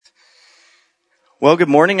Well, good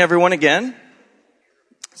morning, everyone, again.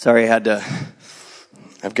 Sorry, I've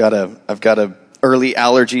got a early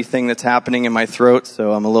allergy thing that's happening in my throat,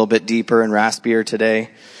 so I'm a little bit deeper and raspier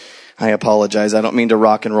today. I apologize. I don't mean to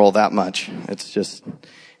rock and roll that much. It's just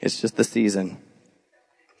the season.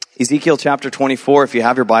 Ezekiel chapter 24, if you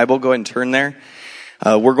have your Bible, go ahead and turn there.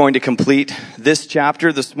 We're going to complete this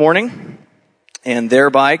chapter this morning, and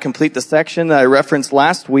thereby complete the section that I referenced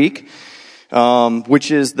last week,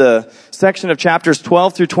 which is the section of chapters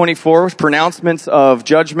 12 through 24 with pronouncements of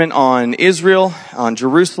judgment on Israel, on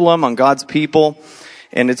Jerusalem, on God's people.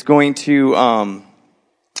 And it's going to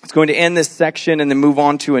end this section and then move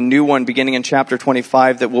on to a new one beginning in chapter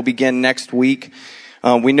 25 that will begin next week.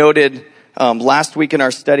 We noted last week in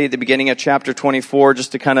our study at the beginning of chapter 24,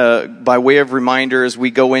 just to kind of, by way of reminder as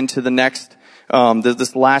we go into the next,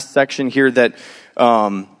 this last section here, that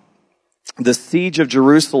the siege of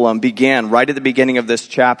Jerusalem began right at the beginning of this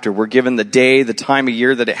chapter. We're given the day, the time of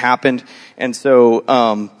year that it happened. And so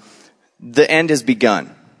the end has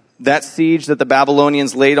begun. That siege that the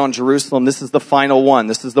Babylonians laid on Jerusalem, this is the final one.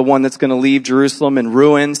 This is the one that's going to leave Jerusalem in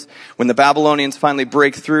ruins. When the Babylonians finally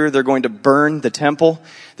break through, they're going to burn the temple.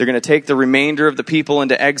 They're going to take the remainder of the people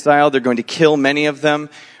into exile. They're going to kill many of them.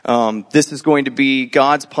 This is going to be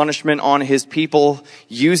God's punishment on his people,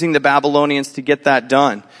 using the Babylonians to get that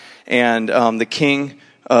done. And the king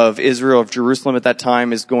of Israel, of Jerusalem at that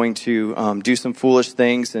time, is going to do some foolish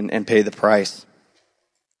things and pay the price.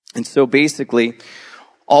 And so basically,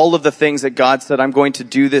 all of the things that God said, I'm going to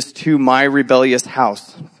do this to my rebellious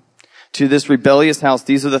house. To this rebellious house,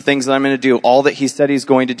 these are the things that I'm going to do. All that he said he's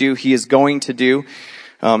going to do, he is going to do.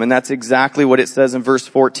 And that's exactly what it says in verse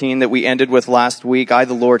 14 that we ended with last week. I,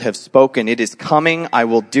 the Lord, have spoken. It is coming. I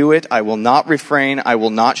will do it. I will not refrain. I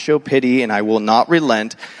will not show pity, and I will not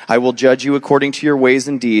relent. I will judge you according to your ways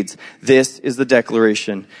and deeds. This is the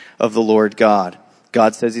declaration of the Lord God.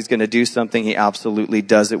 God says he's going to do something. He absolutely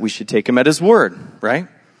does it. We should take him at his word, right?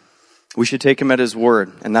 We should take him at his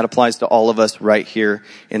word. And that applies to all of us right here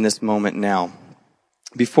in this moment now.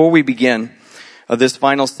 Before we begin this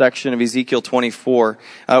final section of Ezekiel 24.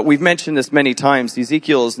 We've mentioned this many times.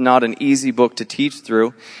 Ezekiel is not an easy book to teach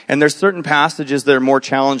through, and there's certain passages that are more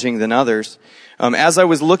challenging than others. As I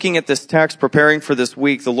was looking at this text, preparing for this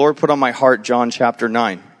week, the Lord put on my heart John chapter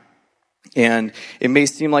 9. And it may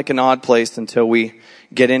seem like an odd place until we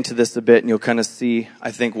get into this a bit, and you'll kind of see,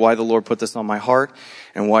 I think, why the Lord put this on my heart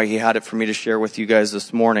and why he had it for me to share with you guys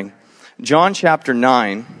this morning. John chapter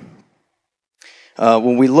 9,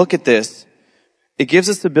 when we look at this, it gives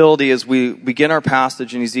us the ability as we begin our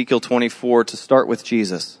passage in Ezekiel 24 to start with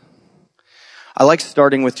Jesus. I like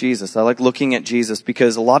starting with Jesus. I like looking at Jesus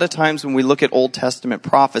because a lot of times when we look at Old Testament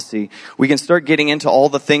prophecy, we can start getting into all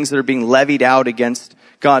the things that are being levied out against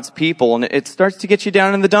God's people, and it starts to get you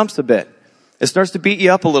down in the dumps a bit. It starts to beat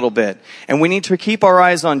you up a little bit. And we need to keep our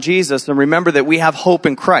eyes on Jesus and remember that we have hope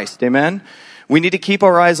in Christ. Amen? We need to keep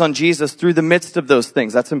our eyes on Jesus through the midst of those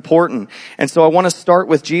things. That's important. And so I want to start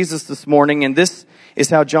with Jesus this morning, and this is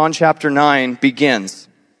how John chapter 9 begins.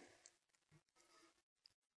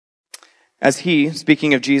 As he,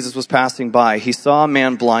 speaking of Jesus, was passing by, he saw a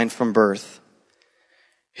man blind from birth.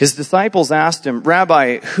 His disciples asked him,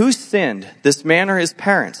 Rabbi, who sinned, this man or his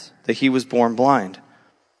parents, that he was born blind?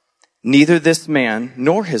 Neither this man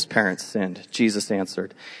nor his parents sinned, Jesus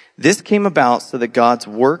answered. This came about so that God's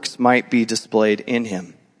works might be displayed in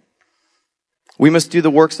him. We must do the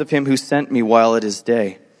works of him who sent me while it is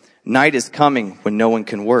day. Night is coming when no one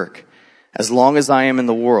can work. As long as I am in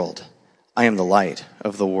the world, I am the light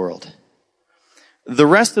of the world. The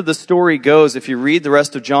rest of the story goes, if you read the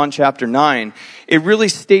rest of John chapter 9, it really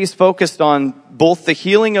stays focused on both the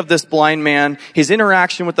healing of this blind man, his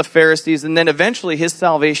interaction with the Pharisees, and then eventually his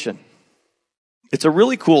salvation. It's a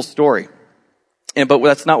really cool story. But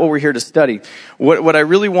that's not what we're here to study. What I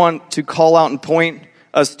really want to call out and point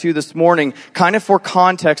us to this morning, kind of for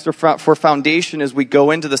context or for foundation as we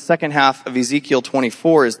go into the second half of Ezekiel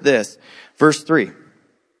 24, is this. Verse 3.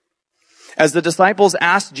 As the disciples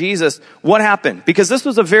asked Jesus, what happened? Because this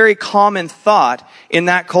was a very common thought in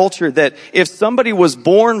that culture that if somebody was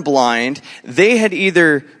born blind, they had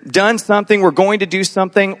either done something, were going to do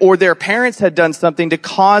something, or their parents had done something to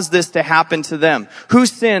cause this to happen to them. Who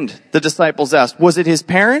sinned? The disciples asked. Was it his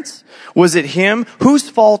parents? Was it him? Whose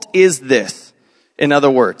fault is this? In other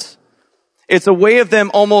words, it's a way of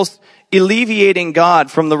them almost alleviating God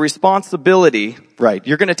from the responsibility. Right,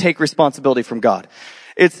 you're going to take responsibility from God.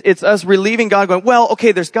 It's us relieving God, going, well,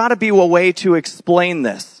 okay, there's got to be a way to explain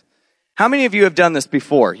this. How many of you have done this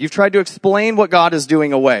before? You've tried to explain what God is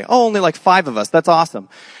doing away. Oh, only like 5 of us. That's awesome.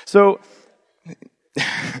 So,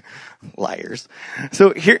 liars.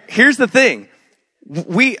 So here's the thing.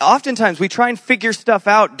 Oftentimes we try and figure stuff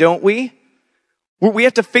out, don't we? We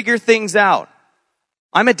have to figure things out.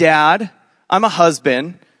 I'm a dad. I'm a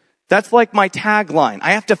husband. That's like my tagline.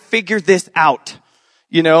 I have to figure this out.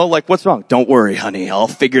 You know, like, what's wrong? Don't worry, honey. I'll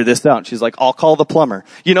figure this out. She's like, I'll call the plumber.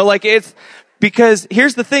 You know, like it's, because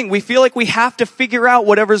here's the thing. We feel like we have to figure out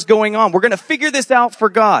whatever's going on. We're going to figure this out for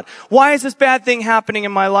God. Why is this bad thing happening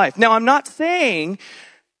in my life? Now, I'm not saying,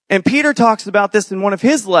 and Peter talks about this in one of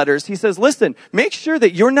his letters. He says, listen, make sure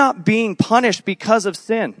that you're not being punished because of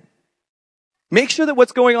sin. Make sure that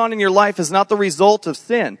what's going on in your life is not the result of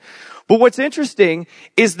sin. But what's interesting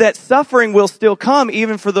is that suffering will still come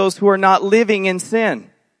even for those who are not living in sin.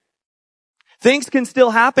 Things can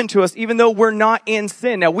still happen to us even though we're not in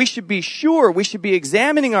sin. Now we should be sure, we should be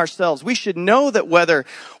examining ourselves. We should know that whether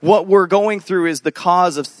what we're going through is the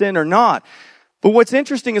cause of sin or not. But what's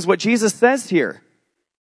interesting is what Jesus says here.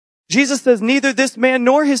 Jesus says, neither this man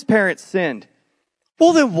nor his parents sinned.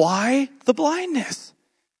 Well, then why the blindness?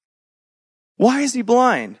 Why is he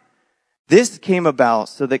blind? This came about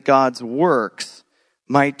so that God's works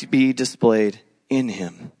might be displayed in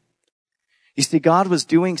him. You see, God was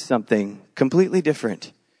doing something completely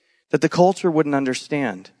different that the culture wouldn't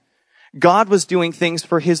understand. God was doing things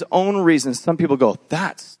for his own reasons. Some people go,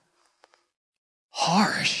 that's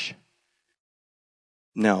harsh.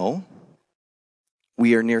 No,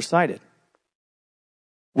 we are nearsighted.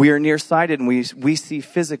 We are nearsighted and we see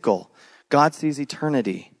physical. God sees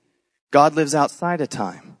eternity. God lives outside of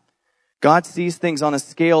time. God sees things on a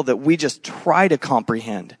scale that we just try to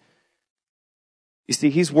comprehend. You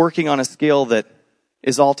see, he's working on a scale that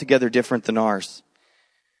is altogether different than ours.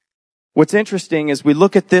 What's interesting is we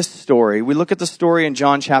look at this story. We look at the story in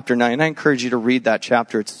John chapter 9. And I encourage you to read that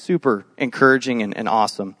chapter. It's super encouraging and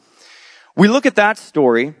awesome. We look at that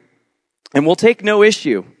story and we'll take no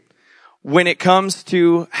issue when it comes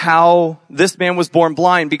to how this man was born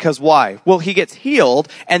blind, because why? Well, he gets healed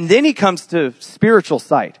and then he comes to spiritual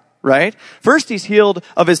sight. Right? First he's healed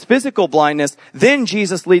of his physical blindness. Then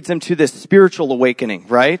Jesus leads him to this spiritual awakening,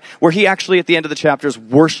 right? Where he actually at the end of the chapter is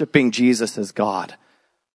worshiping Jesus as God.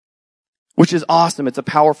 Which is awesome. It's a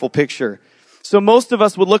powerful picture. So most of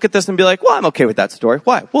us would look at this and be like, well, I'm okay with that story.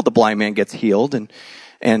 Why? Well, the blind man gets healed and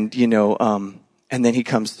then he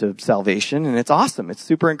comes to salvation and it's awesome. It's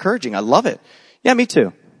super encouraging. I love it. Yeah, me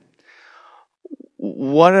too.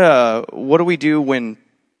 What do we do when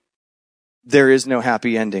there is no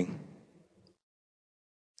happy ending?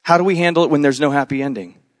 How do we handle it when there's no happy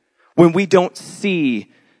ending? When we don't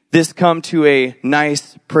see this come to a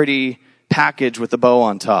nice, pretty package with a bow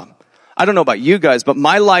on top. I don't know about you guys, but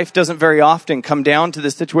my life doesn't very often come down to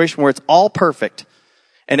this situation where it's all perfect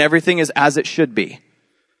and everything is as it should be.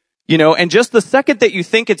 You know, and just the second that you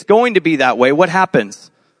think it's going to be that way, what happens?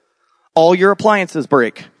 All your appliances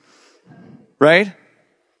break. Right?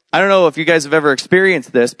 I don't know if you guys have ever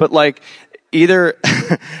experienced this, but like, either,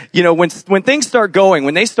 you know, when things start going,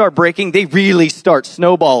 when they start breaking, they really start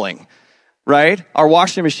snowballing, right? Our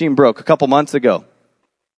washing machine broke a couple months ago.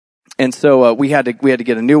 And so, we had to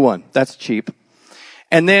get a new one. That's cheap.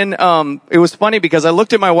 And then, it was funny because I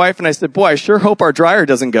looked at my wife and I said, boy, I sure hope our dryer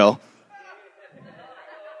doesn't go.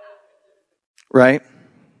 Right?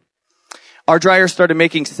 Our dryer started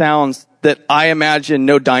making sounds that I imagine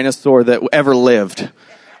no dinosaur that ever lived.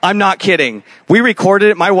 I'm not kidding. We recorded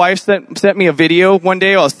it. My wife sent me a video one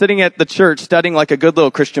day. I was sitting at the church studying like a good little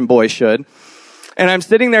Christian boy should. And I'm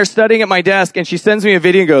sitting there studying at my desk and she sends me a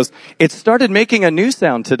video and goes, it started making a new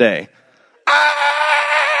sound today.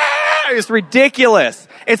 It's ridiculous.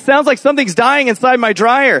 It sounds like something's dying inside my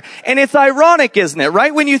dryer. And it's ironic, isn't it?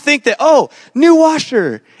 Right? When you think that, oh, new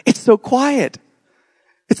washer. It's so quiet.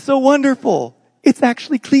 It's so wonderful. It's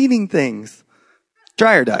actually cleaning things.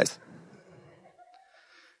 Dryer dies.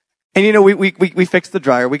 And you know, we fix the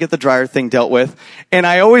dryer. We get the dryer thing dealt with. And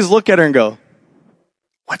I always look at her and go,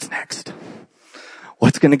 what's next?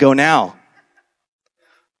 What's going to go now?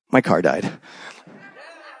 My car died.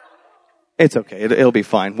 It's okay. It'll be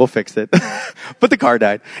fine. We'll fix it. But the car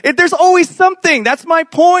died. There's always something. That's my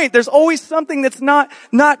point. There's always something that's not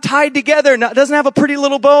tied together. Doesn't have a pretty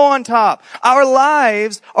little bow on top. Our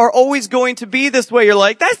lives are always going to be this way. You're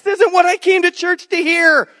like, this isn't what I came to church to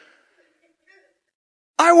hear.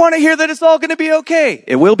 I want to hear that it's all going to be okay.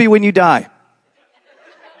 It will be when you die.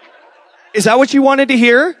 Is that what you wanted to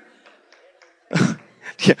hear?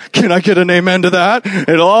 Can I get an amen to that?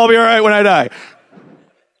 It'll all be all right when I die.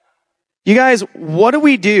 You guys, what do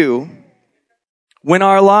we do when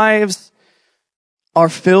our lives are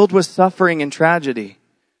filled with suffering and tragedy?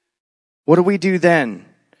 What do we do then?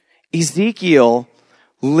 Ezekiel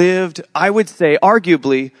lived, I would say,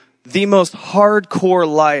 arguably, the most hardcore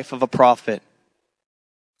life of a prophet.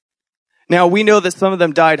 Now, we know that some of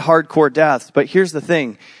them died hardcore deaths, but here's the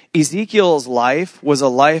thing. Ezekiel's life was a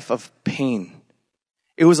life of pain.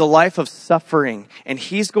 It was a life of suffering, and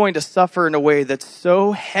he's going to suffer in a way that's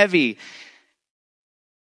so heavy.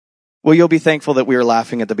 Well, you'll be thankful that we were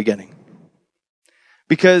laughing at the beginning.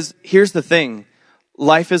 Because here's the thing.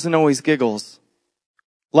 Life isn't always giggles.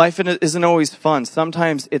 Life isn't always fun.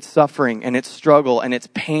 Sometimes it's suffering and it's struggle and it's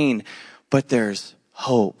pain, but there's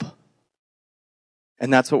hope.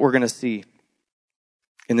 And that's what we're going to see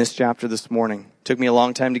in this chapter this morning. It took me a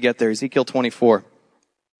long time to get there. Ezekiel 24.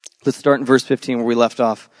 Let's start in verse 15 where we left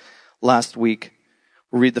off last week.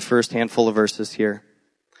 We'll read the first handful of verses here.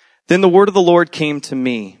 Then the word of the Lord came to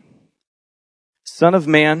me. Son of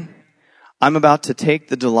man, I'm about to take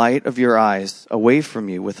the delight of your eyes away from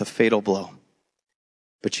you with a fatal blow.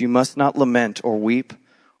 But you must not lament or weep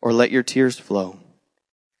or let your tears flow.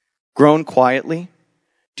 Groan quietly.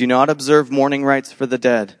 Do not observe mourning rites for the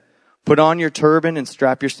dead. Put on your turban and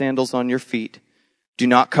strap your sandals on your feet. Do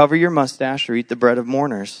not cover your mustache or eat the bread of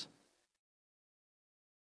mourners.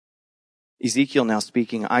 Ezekiel now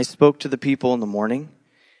speaking, I spoke to the people in the morning,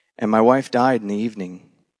 and my wife died in the evening.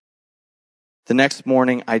 The next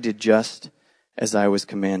morning I did just as I was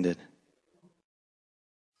commanded.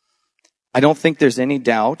 I don't think there's any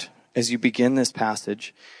doubt as you begin this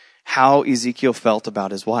passage how Ezekiel felt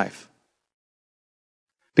about his wife.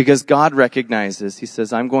 Because God recognizes, he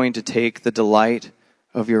says, I'm going to take the delight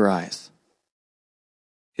of your eyes.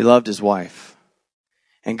 He loved his wife.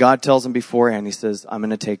 And God tells him beforehand, he says, I'm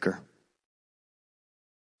going to take her.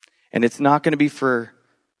 And it's not going to be for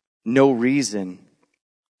no reason,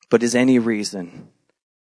 but is any reason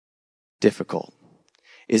difficult?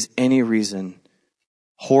 Is any reason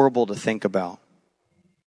horrible to think about?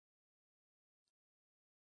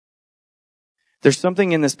 There's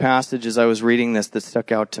something in this passage as I was reading this that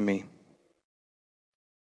stuck out to me.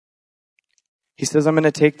 He says, I'm going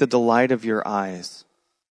to take the delight of your eyes.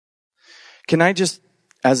 Can I just,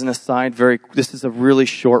 as an aside, this is a really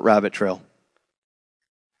short rabbit trail.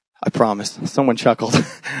 I promise. Someone chuckled.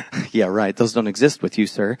 Yeah, right. Those don't exist with you,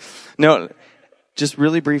 sir. No, just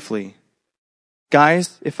really briefly.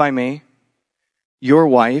 Guys, if I may, your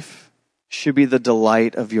wife should be the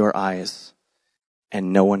delight of your eyes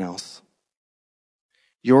and no one else.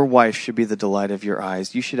 Your wife should be the delight of your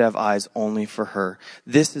eyes. You should have eyes only for her.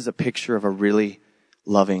 This is a picture of a really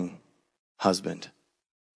loving husband.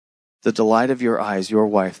 The delight of your eyes, your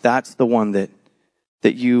wife, that's the one that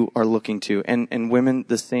you are looking to. And women,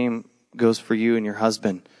 the same goes for you and your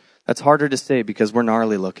husband. That's harder to say because we're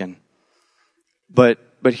gnarly looking. But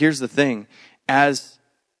here's the thing. As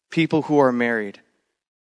people who are married,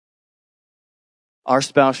 our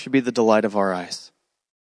spouse should be the delight of our eyes.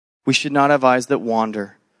 We should not have eyes that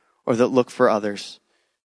wander or that look for others.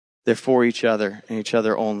 They're for each other and each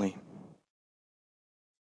other only.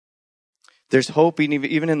 There's hope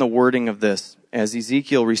even in the wording of this as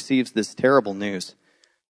Ezekiel receives this terrible news.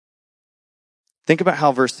 Think about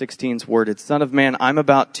how verse 16 is worded. Son of man, I'm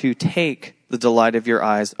about to take the delight of your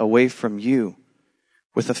eyes away from you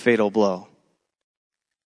with a fatal blow.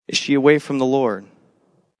 Is she away from the Lord?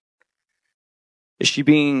 Is she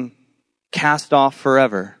being cast off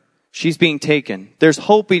forever? She's being taken. There's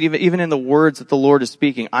hope even in the words that the Lord is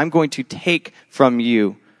speaking. I'm going to take from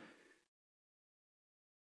you.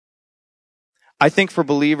 I think for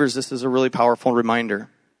believers, this is a really powerful reminder.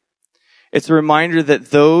 It's a reminder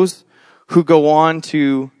that those who go on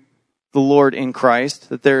to the Lord in Christ,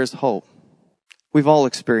 that there is hope. We've all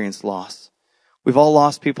experienced loss. We've all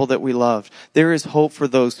lost people that we loved. There is hope for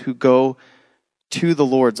those who go to the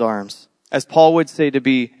Lord's arms. As Paul would say, to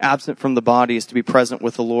be absent from the body is to be present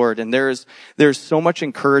with the Lord. And there's so much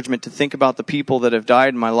encouragement to think about the people that have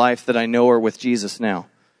died in my life that I know are with Jesus now.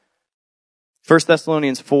 1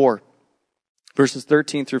 Thessalonians 4, verses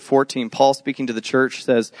 13 through 14, Paul speaking to the church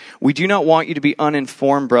says, we do not want you to be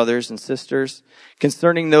uninformed, brothers and sisters,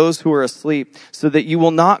 concerning those who are asleep, so that you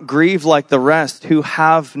will not grieve like the rest who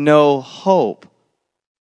have no hope.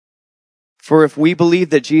 For if we believe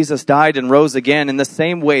that Jesus died and rose again, in the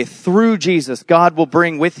same way, through Jesus, God will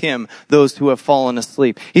bring with him those who have fallen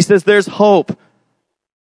asleep. He says there's hope.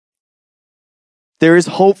 There is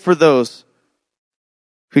hope for those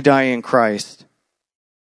who die in Christ.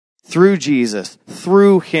 Through Jesus,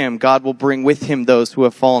 through him, God will bring with him those who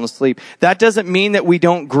have fallen asleep. That doesn't mean that we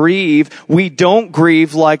don't grieve. We don't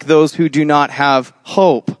grieve like those who do not have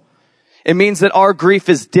hope. It means that our grief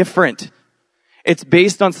is different. It's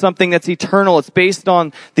based on something that's eternal. It's based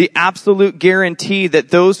on the absolute guarantee that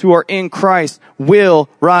those who are in Christ will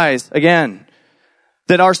rise again.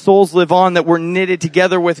 that our souls live on, that we're knitted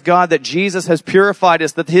together with God, that Jesus has purified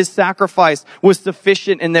us, that his sacrifice was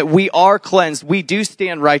sufficient, and that we are cleansed. We do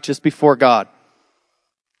stand righteous before God.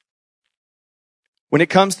 When it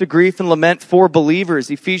comes to grief and lament for believers,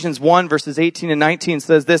 Ephesians 1 verses 18 and 19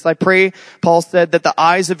 says this, I pray, Paul said, that the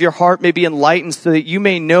eyes of your heart may be enlightened so that you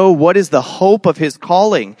may know what is the hope of his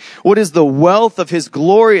calling, what is the wealth of his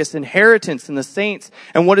glorious inheritance in the saints,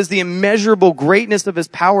 and what is the immeasurable greatness of his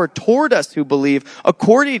power toward us who believe,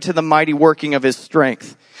 according to the mighty working of his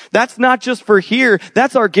strength. That's not just for here,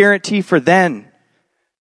 that's our guarantee for then.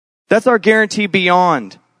 That's our guarantee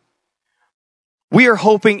beyond. We are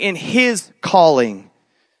hoping in his calling.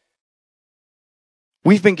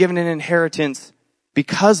 We've been given an inheritance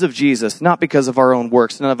because of Jesus, not because of our own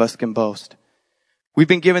works. None of us can boast. We've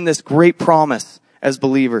been given this great promise as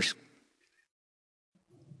believers.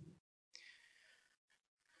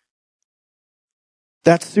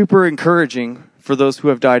 That's super encouraging for those who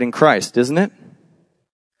have died in Christ, isn't it?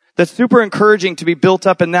 That's super encouraging to be built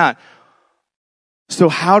up in that. So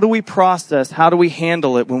how do we process, how do we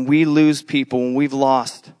handle it when we lose people, when we've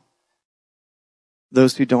lost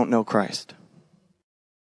those who don't know Christ?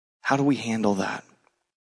 How do we handle that?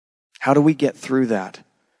 How do we get through that?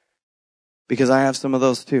 Because I have some of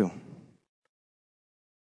those too.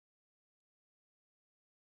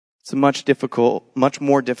 It's a much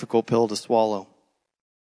more difficult pill to swallow.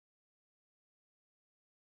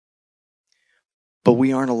 But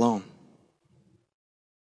we aren't alone.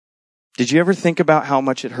 Did you ever think about how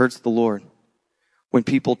much it hurts the Lord when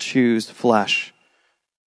people choose flesh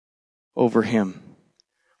over him?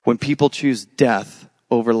 When people choose death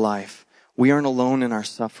over life? We aren't alone in our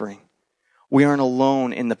suffering. We aren't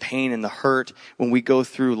alone in the pain and the hurt when we go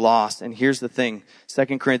through loss. And here's the thing.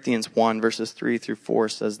 2 Corinthians 1 verses 3 through 4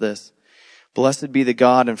 says this. Blessed be the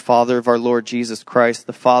God and Father of our Lord Jesus Christ,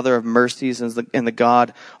 the Father of mercies and the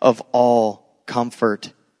God of all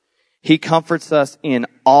comfort. He comforts us in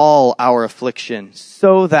all our affliction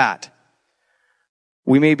so that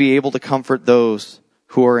we may be able to comfort those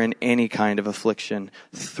who are in any kind of affliction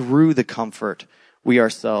through the comfort we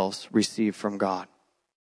ourselves receive from God.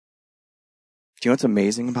 Do you know what's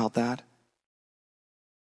amazing about that?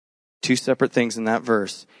 Two separate things in that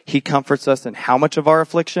verse. He comforts us in how much of our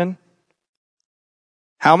affliction?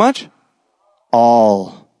 How much?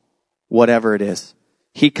 All. Whatever it is.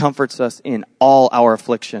 He comforts us in all our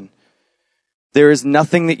affliction. There is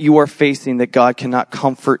nothing that you are facing that God cannot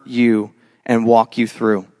comfort you and walk you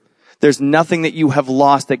through. There's nothing that you have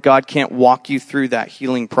lost that God can't walk you through that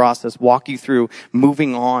healing process, walk you through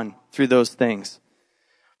moving on through those things.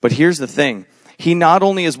 But here's the thing. He not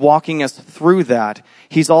only is walking us through that,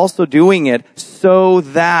 he's also doing it so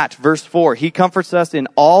that, verse 4, he comforts us in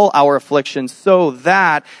all our afflictions so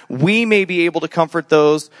that we may be able to comfort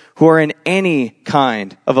those who are in any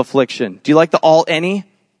kind of affliction. Do you like the all any?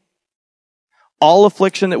 All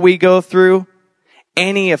affliction that we go through,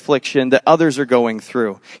 any affliction that others are going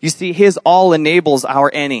through. You see, his all enables our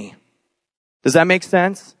any. Does that make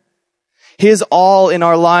sense? His all in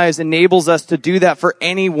our lives enables us to do that for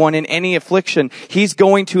anyone in any affliction. He's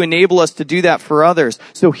going to enable us to do that for others.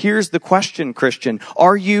 So here's the question, Christian.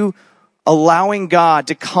 Are you allowing God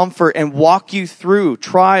to comfort and walk you through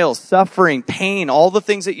trials, suffering, pain, all the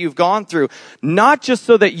things that you've gone through, not just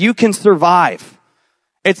so that you can survive?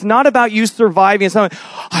 It's not about you surviving. It's not,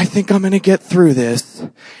 I think I'm going to get through this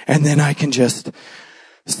and then I can just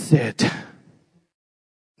sit.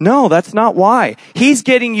 No, that's not why. He's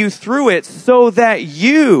getting you through it so that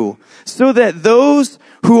those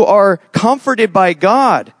who are comforted by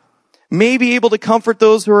God may be able to comfort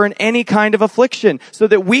those who are in any kind of affliction, so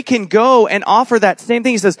that we can go and offer that same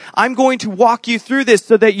thing. He says, I'm going to walk you through this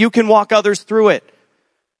so that you can walk others through it.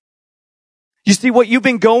 You see, what you've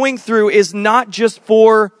been going through is not just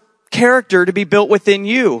for character to be built within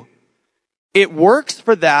you. It works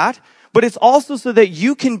for that, but it's also so that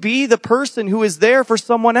you can be the person who is there for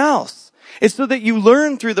someone else. It's so that you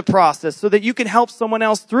learn through the process, so that you can help someone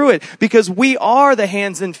else through it, because we are the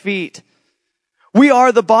hands and feet. We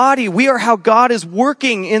are the body. We are how God is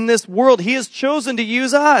working in this world. He has chosen to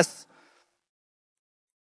use us.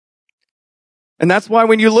 And that's why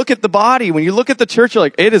when you look at the body, when you look at the church, you're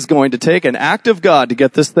like, it is going to take an act of God to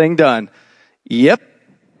get this thing done. Yep.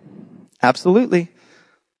 Absolutely.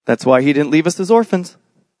 That's why he didn't leave us as orphans.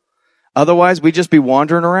 Otherwise, we'd just be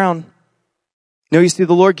wandering around. No, you see,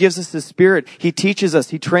 the Lord gives us his Spirit. He teaches us,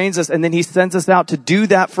 he trains us, and then he sends us out to do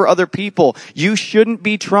that for other people. You shouldn't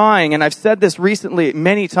be trying, and I've said this recently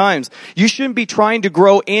many times, you shouldn't be trying to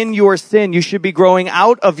grow in your sin. You should be growing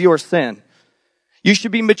out of your sin. You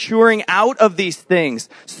should be maturing out of these things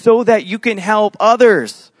so that you can help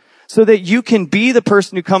others, so that you can be the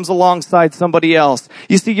person who comes alongside somebody else.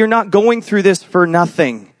 You see, you're not going through this for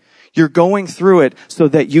nothing. You're going through it so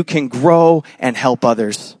that you can grow and help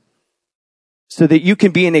others. So that you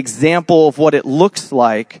can be an example of what it looks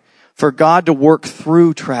like for God to work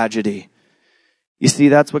through tragedy. You see,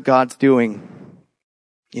 that's what God's doing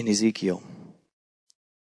in Ezekiel.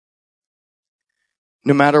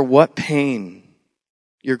 No matter what pain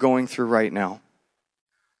you're going through right now,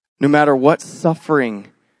 no matter what suffering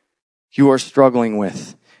you are struggling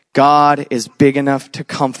with, God is big enough to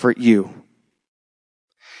comfort you.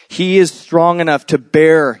 He is strong enough to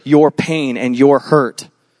bear your pain and your hurt.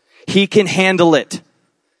 He can handle it.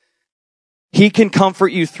 He can comfort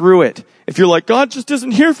you through it. If you're like, God just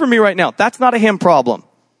isn't here for me right now, that's not a him problem.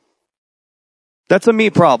 That's a me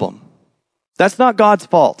problem. That's not God's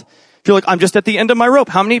fault. If you're like, I'm just at the end of my rope.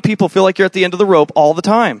 How many people feel like you're at the end of the rope all the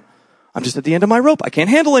time? I'm just at the end of my rope. I can't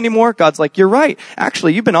handle anymore. God's like, you're right.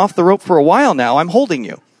 Actually, you've been off the rope for a while now. I'm holding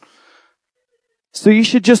you. So you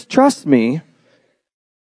should just trust me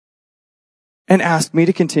and ask me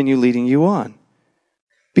to continue leading you on.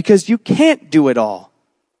 Because you can't do it all.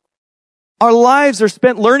 Our lives are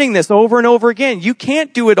spent learning this over and over again. You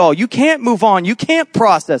can't do it all. You can't move on. You can't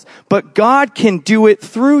process. But God can do it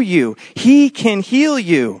through you. He can heal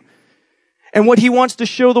you. And what he wants to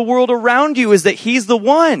show the world around you is that he's the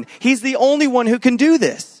one. He's the only one who can do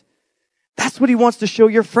this. That's what he wants to show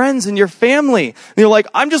your friends and your family. And you're like,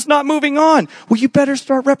 I'm just not moving on. Well, you better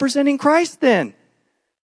start representing Christ then.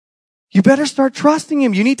 You better start trusting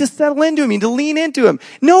him. You need to settle into him. You need to lean into him.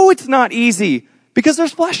 No, it's not easy because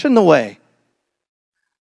there's flesh in the way.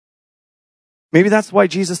 Maybe that's why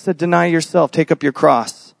Jesus said, deny yourself, take up your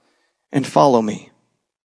cross, and follow me.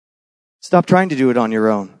 Stop trying to do it on your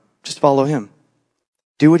own. Just follow him.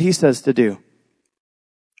 Do what he says to do.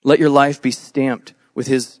 Let your life be stamped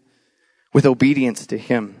with obedience to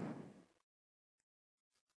him.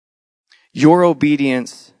 Your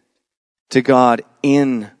obedience to God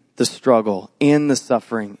in the struggle, in the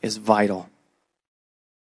suffering is vital.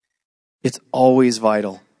 It's always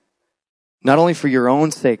vital. Not only for your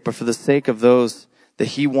own sake, but for the sake of those that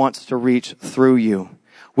he wants to reach through you.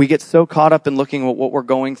 We get so caught up in looking at what we're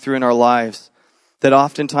going through in our lives that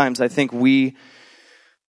oftentimes I think we,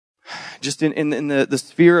 just in the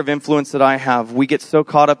sphere of influence that I have, we get so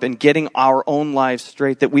caught up in getting our own lives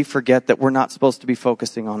straight that we forget that we're not supposed to be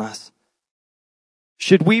focusing on us.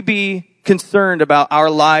 Should we be concerned about our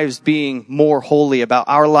lives being more holy, about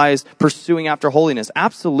our lives pursuing after holiness?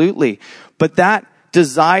 Absolutely. But that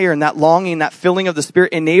desire and that longing, that filling of the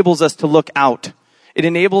Spirit enables us to look out. It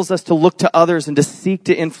enables us to look to others and to seek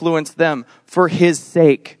to influence them for his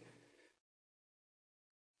sake.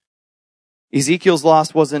 Ezekiel's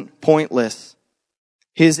loss wasn't pointless.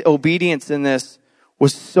 His obedience in this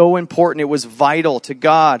was so important. It was vital to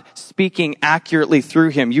God speaking accurately through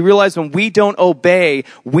him. You realize when we don't obey,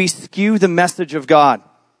 we skew the message of God.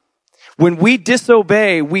 When we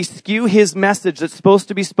disobey, we skew his message that's supposed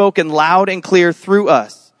to be spoken loud and clear through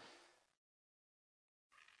us.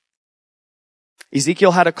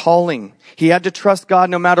 Ezekiel had a calling. He had to trust God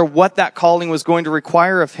no matter what that calling was going to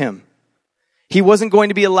require of him. He wasn't going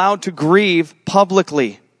to be allowed to grieve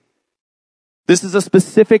publicly. This is a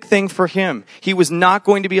specific thing for him. He was not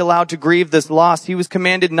going to be allowed to grieve this loss. He was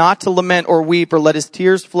commanded not to lament or weep or let his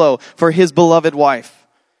tears flow for his beloved wife.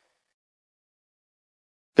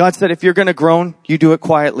 God said, if you're going to groan, you do it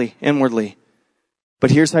quietly, inwardly.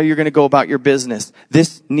 But here's how you're going to go about your business.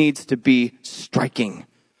 This needs to be striking.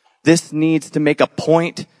 This needs to make a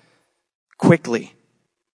point quickly.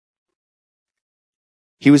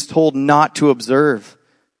 He was told not to observe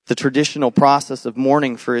the traditional process of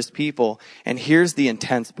mourning for his people. And here's the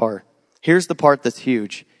intense part. Here's the part that's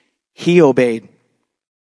huge. He obeyed.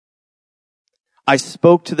 I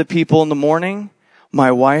spoke to the people in the morning.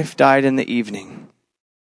 My wife died in the evening.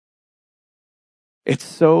 It's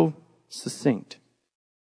so succinct.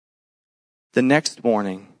 The next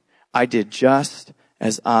morning, I did just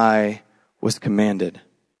as I was commanded.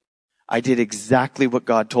 I did exactly what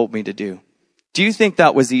God told me to do. Do you think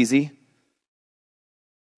that was easy?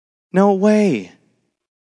 No way.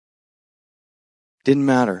 Didn't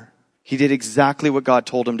matter. He did exactly what God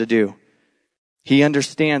told him to do. He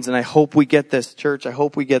understands, and I hope we get this, church. I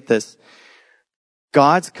hope we get this.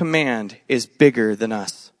 God's command is bigger than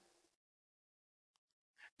us.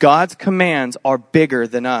 God's commands are bigger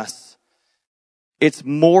than us. It's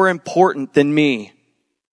more important than me.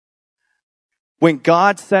 When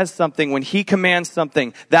God says something, when he commands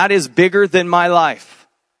something, that is bigger than my life.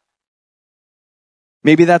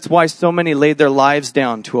 Maybe that's why so many laid their lives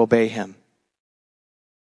down to obey him.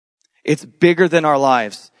 It's bigger than our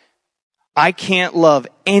lives. I can't love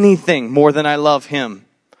anything more than I love him.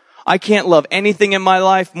 I can't love anything in my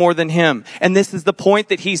life more than him. And this is the point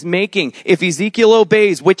that he's making. If Ezekiel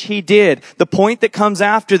obeys, which he did, the point that comes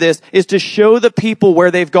after this is to show the people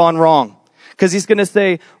where they've gone wrong. Because he's going to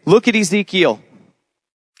say, look at Ezekiel.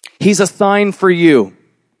 He's a sign for you.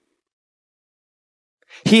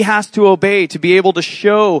 He has to obey to be able to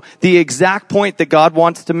show the exact point that God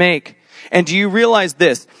wants to make. And do you realize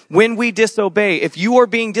this? When we disobey, if you are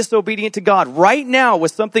being disobedient to God right now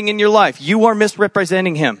with something in your life, you are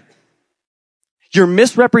misrepresenting him. You're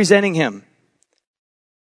misrepresenting him.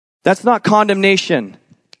 That's not condemnation.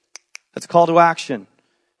 That's a call to action.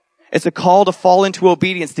 It's a call to fall into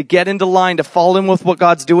obedience, to get into line, to fall in with what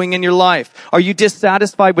God's doing in your life. Are you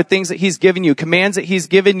dissatisfied with things that he's given you, commands that he's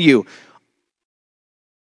given you?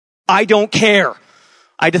 I don't care.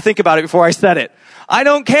 I had to think about it before I said it. I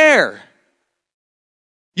don't care.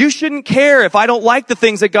 You shouldn't care if I don't like the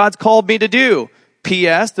things that God's called me to do.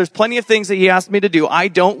 P.S. There's plenty of things that he asked me to do I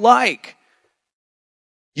don't like.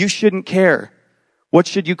 You shouldn't care. What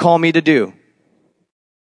should you call me to do?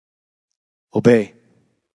 Obey.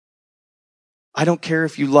 I don't care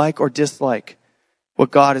if you like or dislike what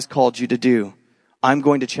God has called you to do. I'm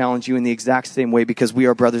going to challenge you in the exact same way because we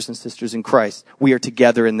are brothers and sisters in Christ. We are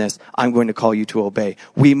together in this. I'm going to call you to obey.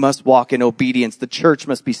 We must walk in obedience. The church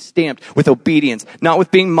must be stamped with obedience, not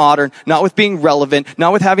with being modern, not with being relevant,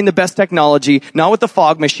 not with having the best technology, not with the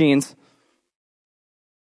fog machines.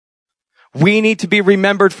 We need to be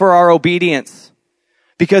remembered for our obedience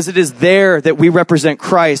because it is there that we represent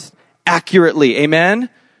Christ accurately. Amen?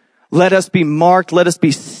 Let us be marked. Let us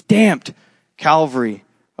be stamped. Calvary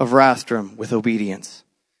of Rastrum with obedience.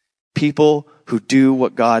 People who do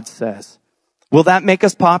what God says. Will that make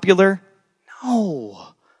us popular?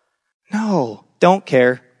 No. Don't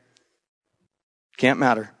care. Can't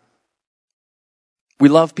matter. We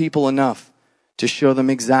love people enough to show them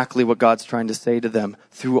exactly what God's trying to say to them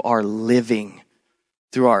through our living,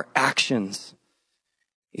 through our actions.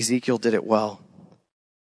 Ezekiel did it well.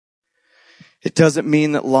 It doesn't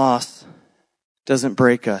mean that loss doesn't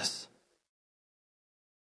break us.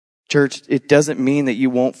 Church, it doesn't mean that you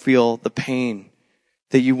won't feel the pain,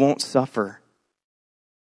 that you won't suffer.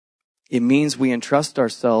 It means we entrust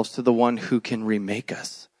ourselves to the one who can remake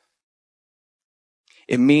us.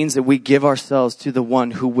 It means that we give ourselves to the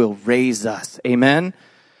one who will raise us. Amen?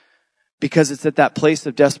 Because it's at that place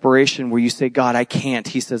of desperation where you say, God, I can't.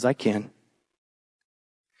 He says, I can.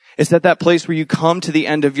 It's at that place where you come to the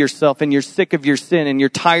end of yourself and you're sick of your sin and you're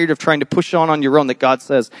tired of trying to push on your own that God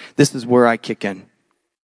says, this is where I kick in.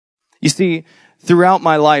 You see, throughout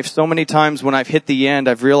my life, so many times when I've hit the end,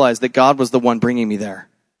 I've realized that God was the one bringing me there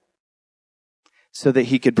so that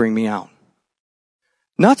he could bring me out.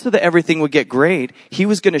 Not so that everything would get great. He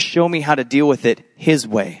was going to show me how to deal with it his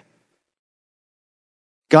way.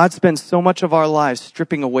 God spends so much of our lives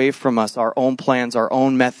stripping away from us our own plans, our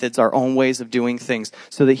own methods, our own ways of doing things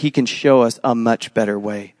so that he can show us a much better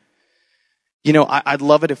way. You know, I'd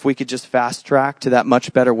love it if we could just fast track to that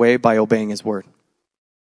much better way by obeying his word.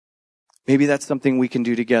 Maybe that's something we can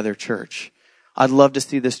do together, church. I'd love to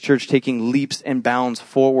see this church taking leaps and bounds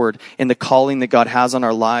forward in the calling that God has on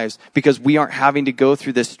our lives because we aren't having to go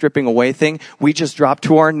through this stripping away thing. We just drop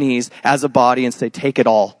to our knees as a body and say, take it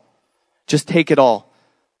all. Just take it all.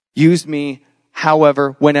 Use me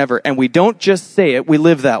however, whenever. And we don't just say it, we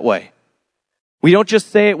live that way. We don't just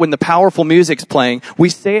say it when the powerful music's playing. We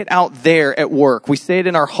say it out there at work. We say it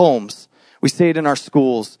in our homes. We say it in our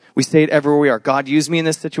schools. We say it everywhere we are. God, use me in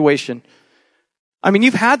this situation. I mean,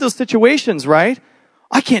 you've had those situations, right?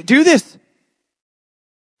 I can't do this.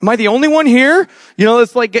 Am I the only one here? You know,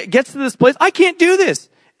 it's like, gets to this place. I can't do this.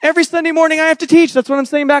 Every Sunday morning I have to teach. That's what I'm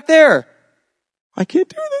saying back there. I can't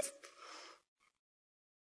do this.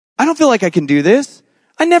 I don't feel like I can do this.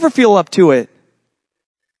 I never feel up to it.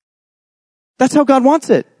 That's how God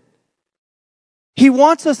wants it. He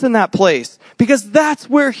wants us in that place because that's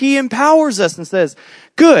where he empowers us and says,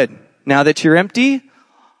 good, now that you're empty,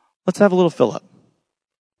 let's have a little fill up.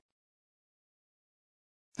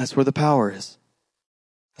 That's where the power is.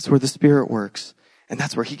 That's where the Spirit works. And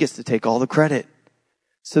that's where he gets to take all the credit.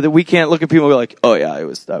 So that we can't look at people and be like, oh yeah, I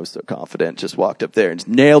was so confident, just walked up there and just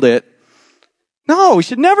nailed it. No, we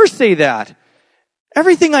should never say that.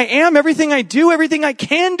 Everything I am, everything I do, everything I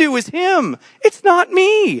can do is him. It's not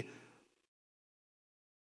me.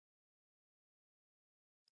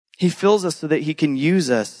 He fills us so that he can use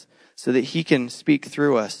us, so that he can speak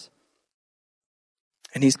through us.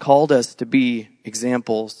 And he's called us to be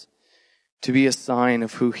examples, to be a sign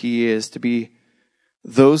of who he is, to be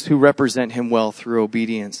those who represent him well through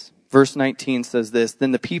obedience. verse 19 says this,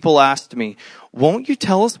 "Then the people asked me, 'Won't you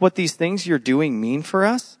tell us what these things you're doing mean for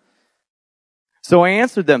us?' So I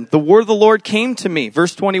answered them, 'The word of the Lord came to me.'"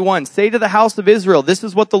 Verse 21, "Say to the house of Israel, this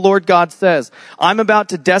is what the Lord God says. I'm about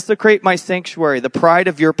to desecrate my sanctuary, the pride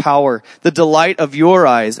of your power, the delight of your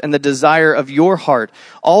eyes, and the desire of your heart.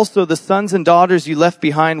 Also the sons and daughters you left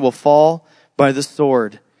behind will fall by the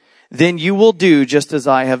sword. Then you will do just as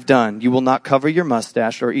I have done. You will not cover your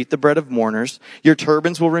mustache or eat the bread of mourners. Your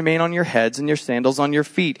turbans will remain on your heads and your sandals on your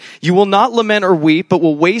feet. You will not lament or weep, but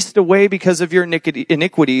will waste away because of your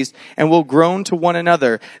iniquities and will groan to one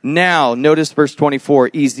another. Now, notice verse 24,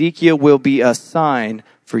 Ezekiel will be a sign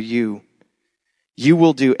for you. You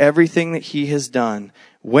will do everything that he has done.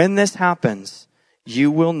 When this happens, you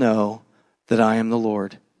will know that I am the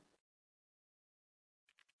Lord."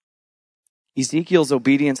 Ezekiel's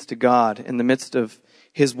obedience to God in the midst of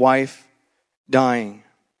his wife dying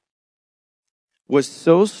was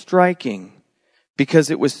so striking because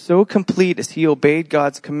it was so complete as he obeyed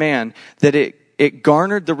God's command that it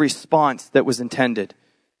garnered the response that was intended.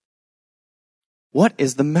 "What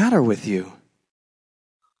is the matter with you?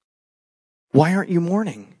 Why aren't you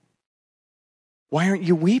mourning? Why aren't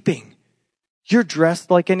you weeping? You're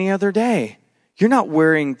dressed like any other day. You're not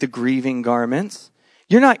wearing the grieving garments.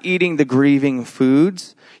 You're not eating the grieving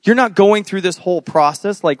foods. You're not going through this whole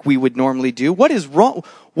process like we would normally do. What is wrong?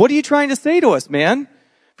 What are you trying to say to us, man?"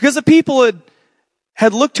 Because the people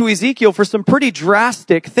had looked to Ezekiel for some pretty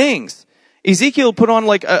drastic things. Ezekiel put on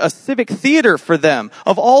like a civic theater for them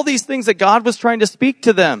of all these things that God was trying to speak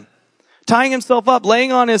to them. Tying himself up,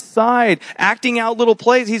 laying on his side, acting out little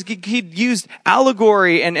plays. He'd used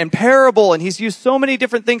allegory and parable, and he's used so many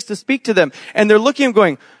different things to speak to them. And they're looking at him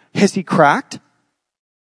going, has he cracked?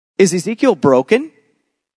 Is Ezekiel broken?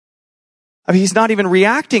 I mean, he's not even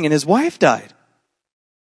reacting and his wife died.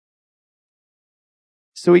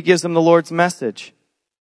 So he gives them the Lord's message.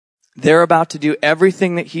 They're about to do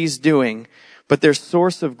everything that he's doing, but their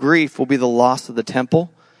source of grief will be the loss of the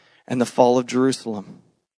temple and the fall of Jerusalem.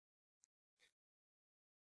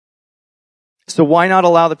 So why not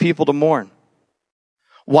allow the people to mourn?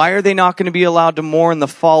 Why are they not going to be allowed to mourn the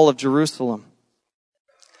fall of Jerusalem?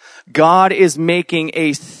 God is making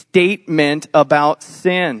a statement about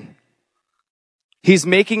sin. He's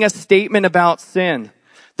making a statement about sin.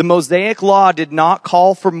 The Mosaic law did not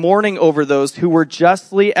call for mourning over those who were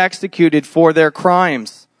justly executed for their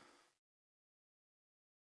crimes.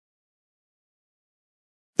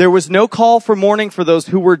 There was no call for mourning for those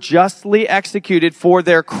who were justly executed for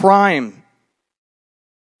their crime.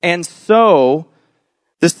 And so,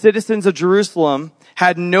 the citizens of Jerusalem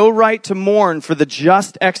had no right to mourn for the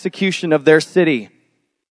just execution of their city.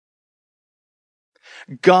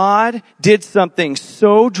 God did something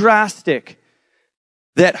so drastic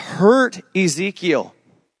that hurt Ezekiel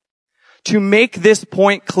to make this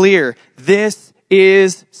point clear. This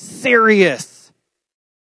is serious.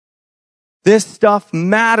 This stuff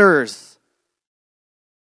matters.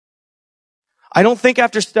 I don't think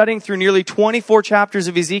after studying through nearly 24 chapters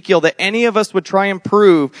of Ezekiel that any of us would try and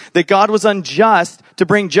prove that God was unjust to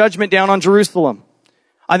bring judgment down on Jerusalem.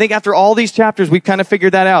 I think after all these chapters, we've kind of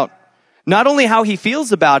figured that out. Not only how he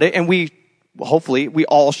feels about it, and hopefully we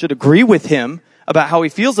all should agree with him about how he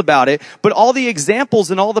feels about it, but all the examples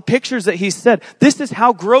and all the pictures that he said, this is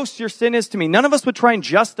how gross your sin is to me. None of us would try and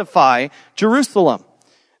justify Jerusalem.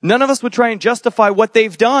 None of us would try and justify what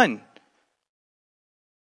they've done.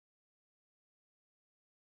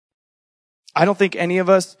 I don't think any of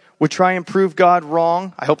us would try and prove God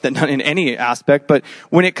wrong. I hope that not in any aspect, but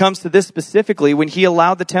when it comes to this specifically, when he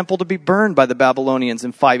allowed the temple to be burned by the Babylonians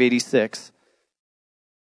in 586.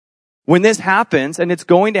 When this happens, and it's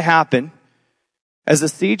going to happen, as the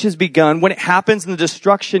siege has begun, when it happens and the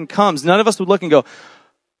destruction comes, none of us would look and go,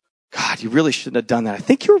 God, you really shouldn't have done that. I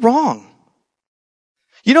think you're wrong.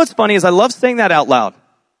 You know what's funny is I love saying that out loud.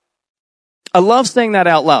 I love saying that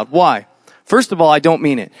out loud. Why? First of all, I don't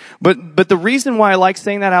mean it. But the reason why I like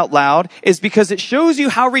saying that out loud is because it shows you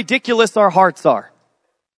how ridiculous our hearts are.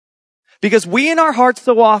 Because we in our hearts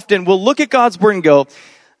so often will look at God's word and go,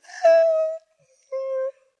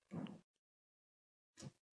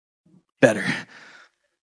 better.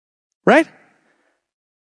 Right?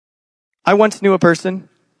 I once knew a person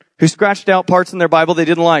who scratched out parts in their Bible they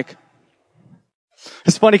didn't like.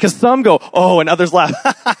 It's funny because some go, oh, and others laugh.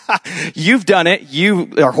 You've done it.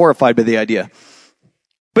 You are horrified by the idea.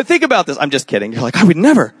 But think about this. I'm just kidding. You're like, I would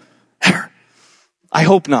never, ever. I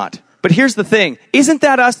hope not. But here's the thing. Isn't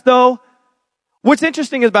that us though? What's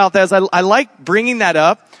interesting about that is I like bringing that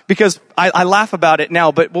up because I laugh about it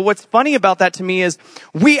now. But what's funny about that to me is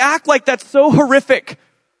we act like that's so horrific.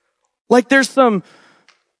 Like there's some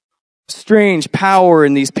strange power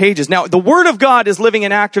in these pages. Now, the Word of God is living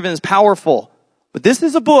and active and is powerful, but this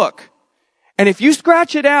is a book. And if you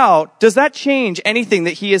scratch it out, does that change anything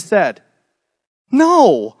that he has said?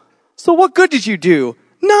 No. So what good did you do?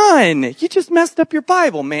 None. You just messed up your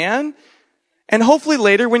Bible, man. And hopefully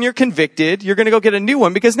later when you're convicted, you're going to go get a new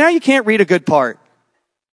one because now you can't read a good part.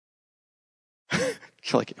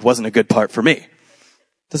 You're like, it wasn't a good part for me.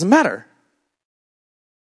 Doesn't matter.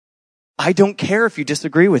 I don't care if you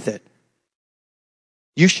disagree with it.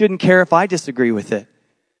 You shouldn't care if I disagree with it.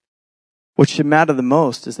 What should matter the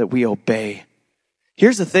most is that we obey.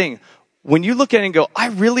 Here's the thing. When you look at it and go, I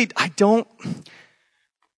don't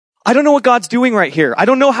know what God's doing right here. I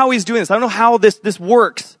don't know how he's doing this. I don't know how this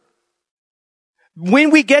works. When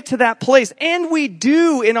we get to that place, and we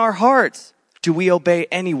do in our hearts, do we obey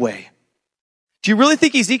anyway? Do you really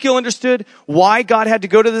think Ezekiel understood why God had to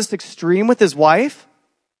go to this extreme with his wife?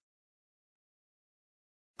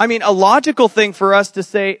 I mean, a logical thing for us to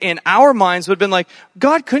say in our minds would have been like,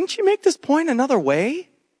 God, couldn't you make this point another way?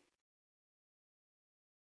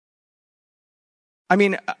 I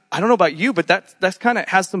mean, I don't know about you, but that's kind of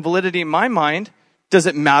has some validity in my mind. Does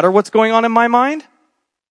it matter what's going on in my mind?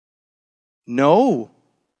 No,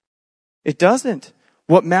 it doesn't.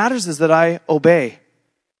 What matters is that I obey,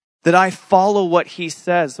 that I follow what he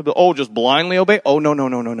says. So, just blindly obey? Oh,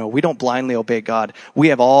 no. We don't blindly obey God. We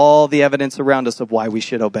have all the evidence around us of why we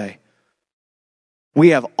should obey. We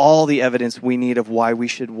have all the evidence we need of why we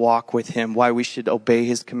should walk with him, why we should obey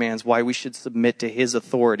his commands, why we should submit to his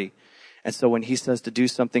authority. And so when he says to do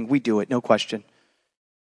something, we do it, no question.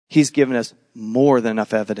 He's given us more than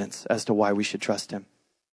enough evidence as to why we should trust him.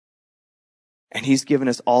 And he's given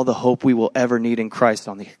us all the hope we will ever need in Christ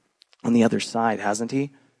on the other side, hasn't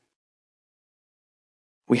he?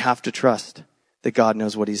 We have to trust that God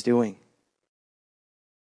knows what he's doing.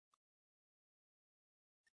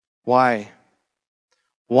 Why?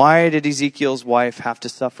 Why did Ezekiel's wife have to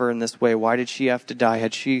suffer in this way? Why did she have to die?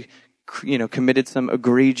 Had she, committed some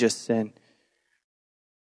egregious sin?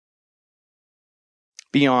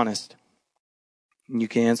 Be honest. You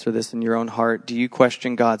can answer this in your own heart. Do you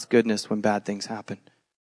question God's goodness when bad things happen?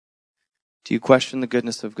 Do you question the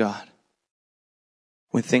goodness of God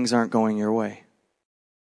when things aren't going your way?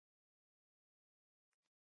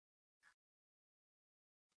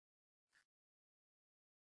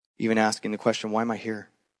 Even asking the question, why am I here?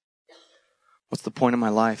 What's the point of my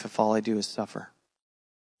life if all I do is suffer?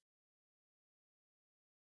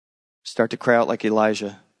 Start to cry out like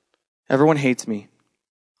Elijah. Everyone hates me.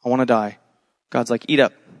 I want to die. God's like, eat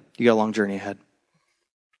up. You got a long journey ahead.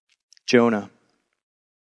 Jonah.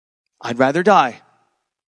 I'd rather die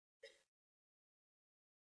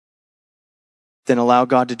than allow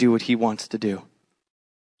God to do what he wants to do.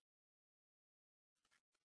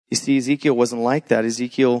 You see, Ezekiel wasn't like that.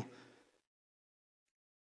 Ezekiel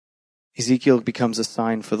becomes a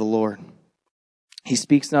sign for the Lord. He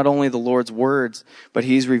speaks not only the Lord's words, but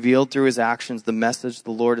he's revealed through his actions the message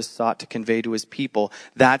the Lord has sought to convey to his people.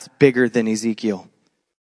 That's bigger than Ezekiel.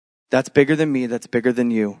 That's bigger than me. That's bigger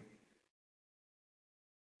than you.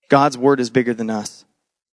 God's word is bigger than us.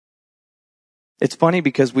 It's funny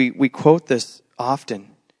because we quote this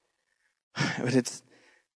often, but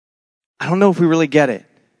I don't know if we really get it.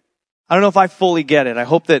 I don't know if I fully get it. I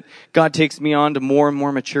hope that God takes me on to more and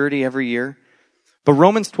more maturity every year. But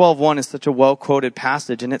Romans 12:1 is such a well-quoted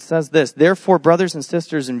passage, and it says this, therefore, brothers and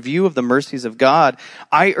sisters, in view of the mercies of God,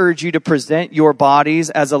 I urge you to present your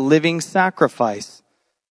bodies as a living sacrifice.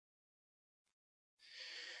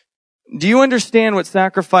 Do you understand what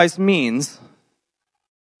sacrifice means?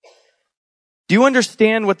 Do you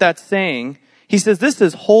understand what that's saying? He says this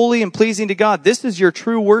is holy and pleasing to God. This is your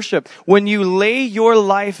true worship. When you lay your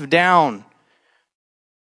life down.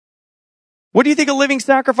 What do you think a living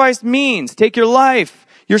sacrifice means? Take your life.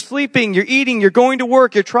 You're sleeping, you're eating, you're going to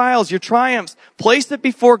work, your trials, your triumphs. Place it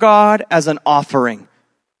before God as an offering.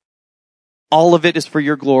 All of it is for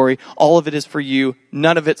your glory. All of it is for you.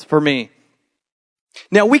 None of it's for me.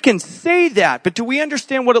 Now we can say that, but do we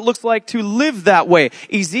understand what it looks like to live that way?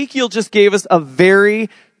 Ezekiel just gave us a very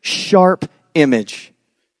sharp image.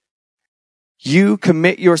 You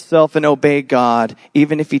commit yourself and obey God,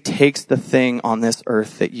 even if he takes the thing on this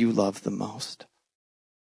earth that you love the most.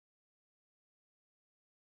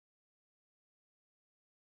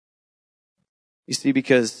 You see,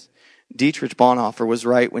 because Dietrich Bonhoeffer was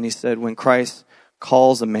right when he said, when Christ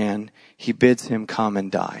calls a man, he bids him come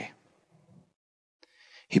and die.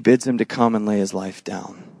 He bids him to come and lay his life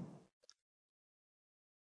down.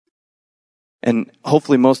 And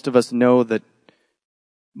hopefully most of us know that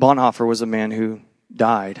Bonhoeffer was a man who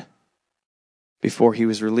died before he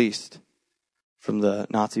was released from the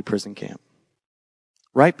Nazi prison camp,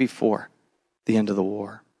 right before the end of the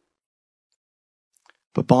war.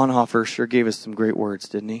 But Bonhoeffer sure gave us some great words,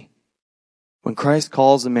 didn't he? When Christ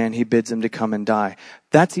calls a man, he bids him to come and die.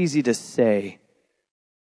 That's easy to say.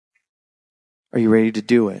 Are you ready to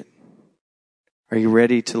do it? Are you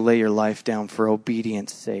ready to lay your life down for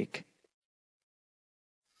obedience sake?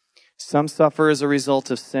 Some suffer as a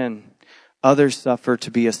result of sin. Others suffer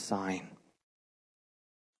to be a sign.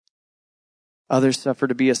 Others suffer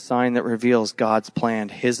to be a sign that reveals God's plan,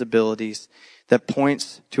 His abilities, that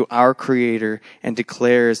points to our Creator and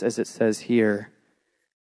declares, as it says here,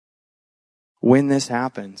 when this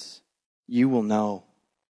happens, you will know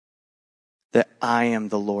that I am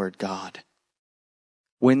the Lord God.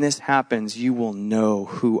 When this happens, you will know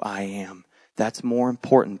who I am. That's more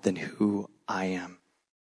important than who I am.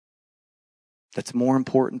 That's more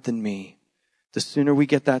important than me. The sooner we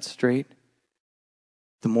get that straight,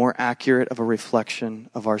 the more accurate of a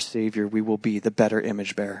reflection of our Savior we will be, the better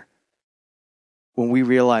image bearer. When we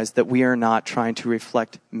realize that we are not trying to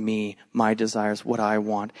reflect me, my desires, what I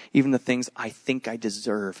want, even the things I think I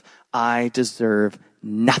deserve. I deserve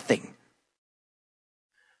nothing.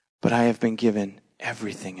 But I have been given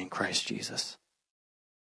everything in Christ Jesus.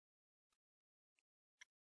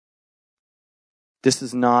 This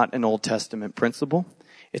is not an Old Testament principle.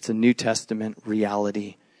 It's a New Testament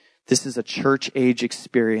reality. This is a church age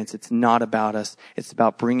experience. It's not about us. It's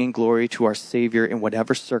about bringing glory to our Savior in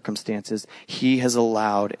whatever circumstances He has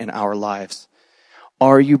allowed in our lives.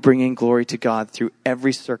 Are you bringing glory to God through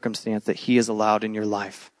every circumstance that He has allowed in your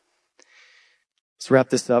life? Let's wrap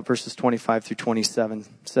this up. Verses 25 through 27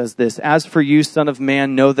 says this. As for you, Son of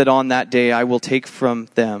Man, know that on that day I will take from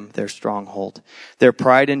them their stronghold, their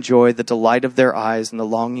pride and joy, the delight of their eyes and the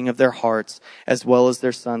longing of their hearts, as well as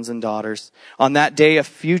their sons and daughters. On that day a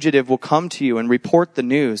fugitive will come to you and report the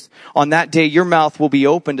news. On that day your mouth will be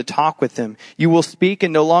open to talk with them. You will speak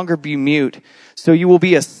and no longer be mute. So you will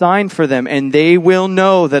be a sign for them, and they will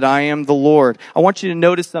know that I am the Lord. I want you to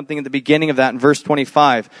notice something at the beginning of that in verse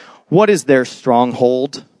 25. What is their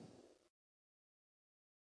stronghold?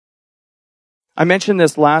 I mentioned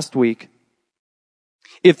this last week.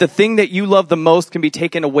 If the thing that you love the most can be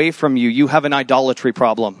taken away from you, you have an idolatry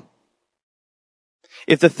problem.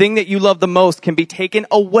 If the thing that you love the most can be taken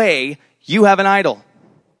away, you have an idol.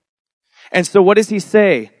 And so what does he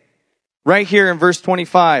say? Right here in verse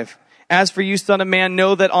 25. As for you, Son of Man,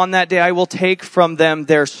 know that on that day I will take from them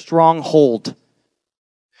their stronghold.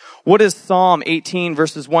 What does Psalm 18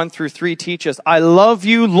 verses 1 through 3 teach us? I love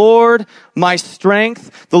you, Lord, my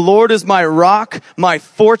strength. The Lord is my rock, my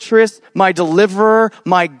fortress, my deliverer,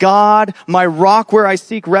 my God, my rock where I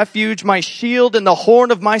seek refuge, my shield and the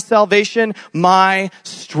horn of my salvation, my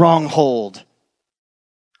stronghold.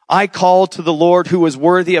 I called to the Lord who was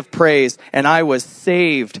worthy of praise, and I was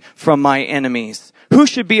saved from my enemies. Who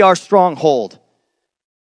should be our stronghold?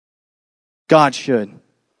 God should.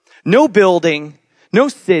 No building, no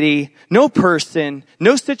city, no person,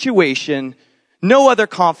 no situation, no other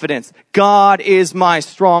confidence. God is my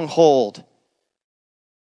stronghold.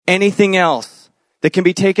 Anything else that can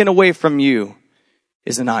be taken away from you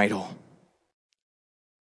is an idol.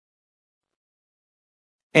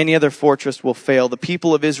 Any other fortress will fail. The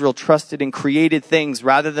people of Israel trusted in created things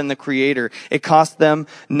rather than the Creator. It cost them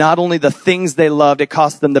not only the things they loved, it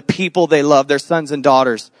cost them the people they loved. Their sons and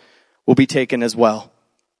daughters will be taken as well.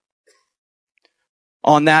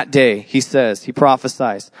 On that day, he says, he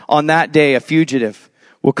prophesies, on that day a fugitive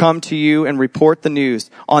will come to you and report the news.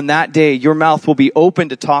 On that day, your mouth will be open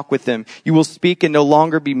to talk with them. You will speak and no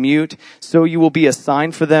longer be mute. So you will be a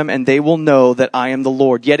sign for them, and they will know that I am the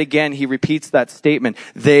Lord. Yet again, he repeats that statement.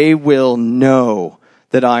 They will know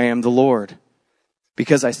that I am the Lord.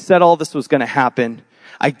 Because I said all this was going to happen.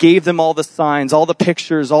 I gave them all the signs, all the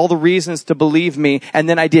pictures, all the reasons to believe me. And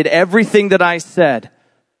then I did everything that I said.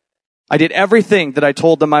 I did everything that I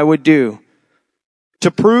told them I would do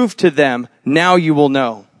to prove to them, now you will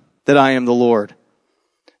know that I am the Lord.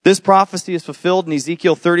 This prophecy is fulfilled in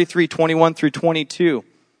Ezekiel 33:21 through 22.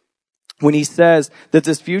 When he says that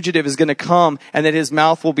this fugitive is going to come and that his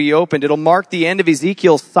mouth will be opened. It'll mark the end of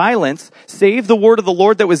Ezekiel's silence, save the word of the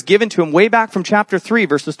Lord that was given to him way back from chapter 3,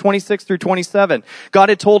 verses 26 through 27. God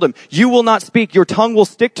had told him, you will not speak, your tongue will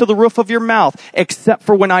stick to the roof of your mouth, except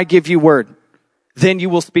for when I give you word. Then you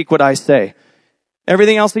will speak what I say.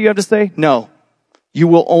 Everything else that you have to say? No. You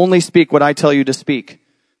will only speak what I tell you to speak.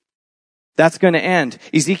 That's going to end.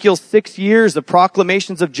 Ezekiel's 6 years of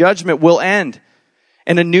proclamations of judgment will end.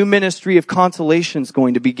 And a new ministry of consolation is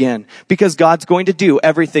going to begin because God's going to do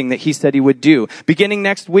everything that he said he would do. Beginning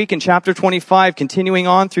next week in chapter 25, continuing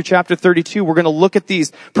on through chapter 32, we're going to look at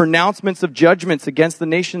these pronouncements of judgments against the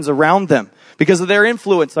nations around them because of their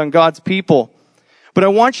influence on God's people. But I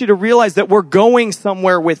want you to realize that we're going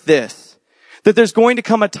somewhere with this. That there's going to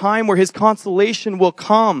come a time where his consolation will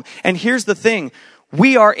come. And here's the thing.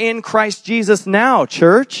 We are in Christ Jesus now,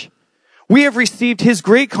 church. We have received his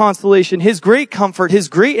great consolation, his great comfort, his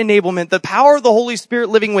great enablement, the power of the Holy Spirit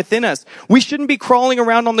living within us. We shouldn't be crawling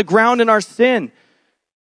around on the ground in our sin.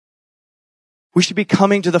 We should be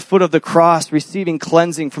coming to the foot of the cross, receiving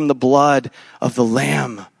cleansing from the blood of the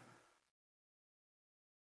Lamb.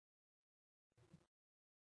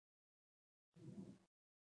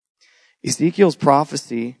 Ezekiel's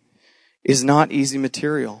prophecy is not easy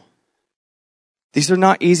material. These are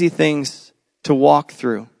not easy things to walk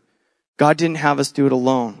through. God didn't have us do it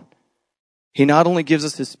alone. He not only gives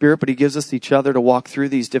us his Spirit, but he gives us each other to walk through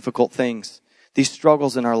these difficult things, these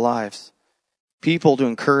struggles in our lives. People to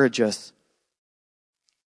encourage us.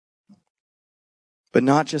 But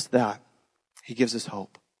not just that. He gives us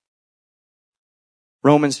hope.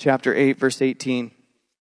 Romans chapter 8, verse 18.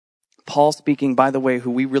 Paul speaking, by the way,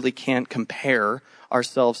 who we really can't compare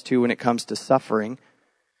ourselves to when it comes to suffering.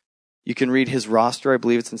 You can read his roster. I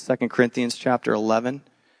believe it's in 2 Corinthians chapter 11.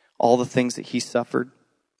 All the things that he suffered.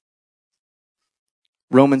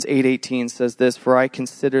 Romans 8:18 says this, for I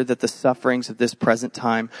consider that the sufferings of this present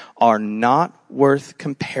time are not worth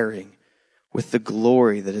comparing with the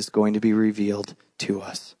glory that is going to be revealed to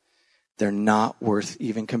us. They're not worth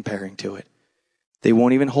even comparing to it. They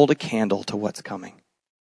won't even hold a candle to what's coming.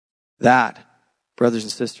 That, brothers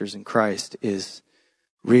and sisters in Christ, is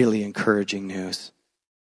really encouraging news.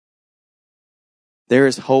 There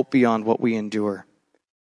is hope beyond what we endure.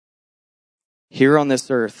 Here on this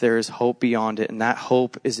earth, there is hope beyond it, and that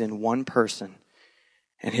hope is in one person,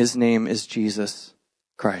 and his name is Jesus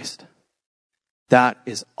Christ. That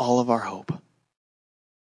is all of our hope.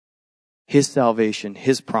 His salvation,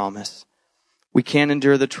 his promise. We can't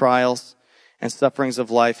endure the trials and sufferings of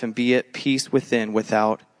life and be at peace within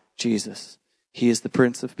without Jesus. He is the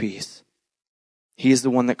Prince of Peace. He is the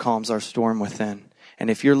one that calms our storm within. And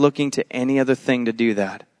if you're looking to any other thing to do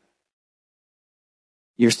that,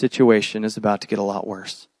 your situation is about to get a lot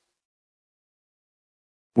worse.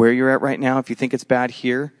 Where you're at right now, if you think it's bad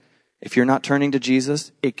here, if you're not turning to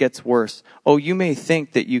Jesus, it gets worse. Oh, you may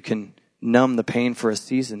think that you can numb the pain for a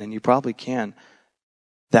season, and you probably can.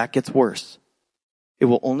 That gets worse. It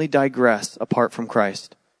will only digress apart from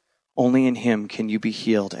Christ. Only in him can you be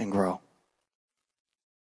healed and grow.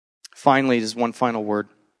 Finally, just one final word.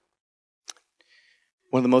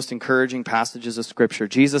 One of the most encouraging passages of Scripture.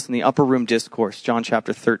 Jesus in the upper room discourse, John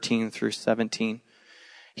chapter 13 through 17.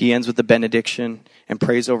 He ends with the benediction and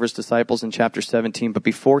prays over his disciples in chapter 17. But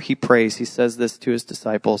before he prays, he says this to his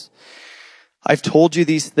disciples. I've told you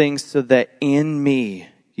these things so that in me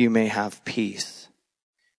you may have peace.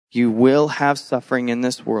 You will have suffering in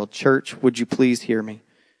this world. Church, would you please hear me?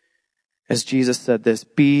 As Jesus said this,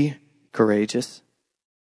 be courageous.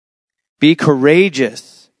 Be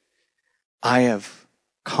courageous. I have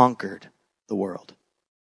conquered the world.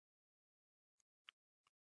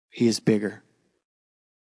 He is bigger.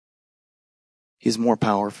 He is more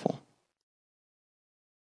powerful.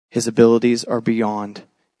 His abilities are beyond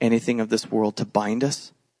anything of this world to bind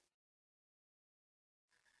us.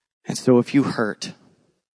 And so if you hurt,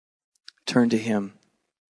 turn to him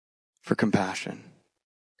for compassion.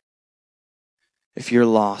 If you're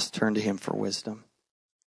lost, turn to him for wisdom.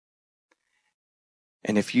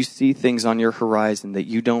 And if you see things on your horizon that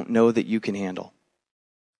you don't know that you can handle,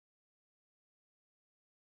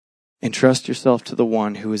 entrust yourself to the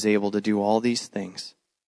one who is able to do all these things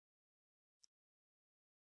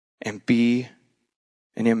and be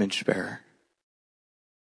an image bearer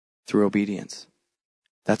through obedience.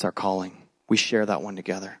 That's our calling. We share that one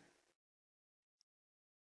together.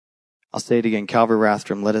 I'll say it again, Calvary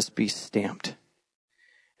Rathdrum, let us be stamped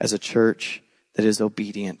as a church that is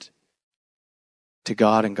obedient to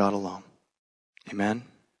God and God alone. Amen.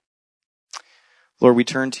 Lord, we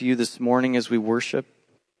turn to you this morning as we worship.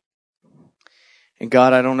 And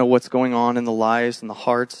God, I don't know what's going on in the lives and the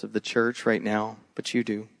hearts of the church right now, but you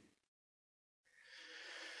do.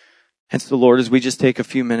 And so, Lord, as we just take a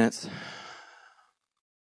few minutes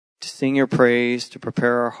to sing your praise, to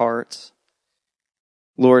prepare our hearts.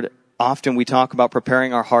 Lord, often we talk about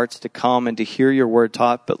preparing our hearts to come and to hear your word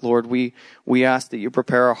taught, but Lord, we ask that you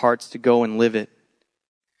prepare our hearts to go and live it.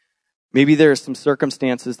 Maybe there are some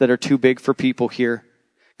circumstances that are too big for people here.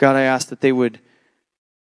 God, I ask that they would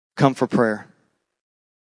come for prayer.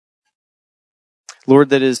 Lord,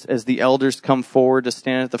 that as the elders come forward to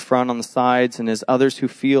stand at the front on the sides, and as others who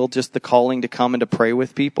feel just the calling to come and to pray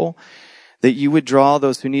with people, that you would draw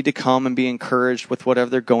those who need to come and be encouraged with whatever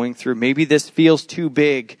they're going through. Maybe this feels too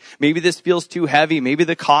big. Maybe this feels too heavy. Maybe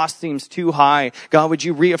the cost seems too high. God, would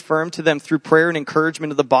you reaffirm to them through prayer and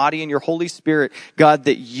encouragement of the body and your Holy Spirit, God,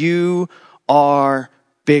 that you are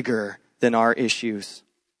bigger than our issues.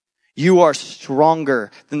 You are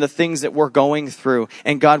stronger than the things that we're going through.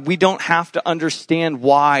 And God, we don't have to understand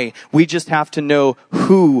why. We just have to know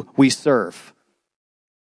who we serve.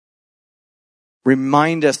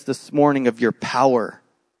 Remind us this morning of your power.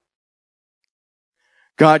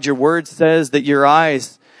 God, your word says that your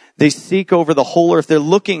eyes, they seek over the whole earth. They're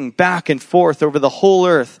looking back and forth over the whole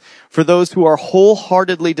earth for those who are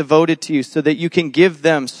wholeheartedly devoted to you so that you can give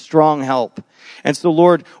them strong help. And so,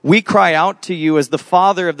 Lord, we cry out to you as the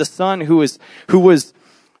father of the son who was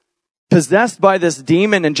possessed by this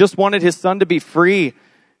demon and just wanted his son to be free.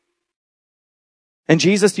 And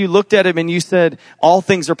Jesus, you looked at him and you said, all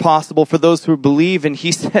things are possible for those who believe. And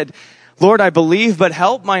he said, Lord, I believe, but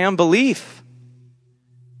help my unbelief.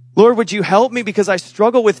 Lord, would you help me because I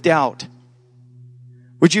struggle with doubt?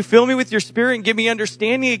 Would you fill me with your spirit and give me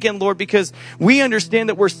understanding again, Lord, because we understand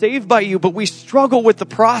that we're saved by you, but we struggle with the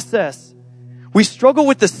process. We struggle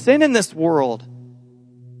with the sin in this world.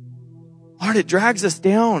 Lord, it drags us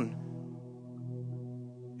down.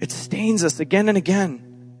 It stains us again and again.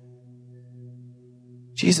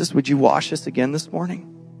 Jesus, would you wash us again this morning?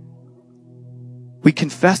 We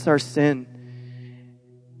confess our sin.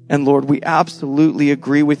 And Lord, we absolutely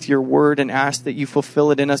agree with your word and ask that you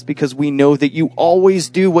fulfill it in us because we know that you always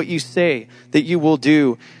do what you say that you will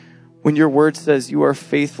do. When your word says you are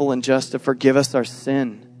faithful and just to forgive us our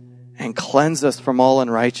sin and cleanse us from all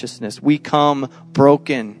unrighteousness. We come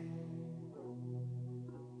broken.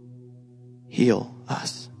 Heal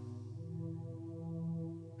us.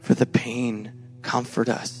 For the pain, comfort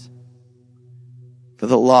us. For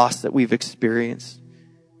the loss that we've experienced,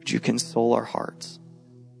 would you console our hearts?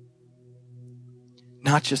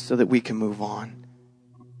 Not just so that we can move on.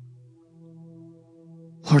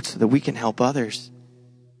 Lord, so that we can help others.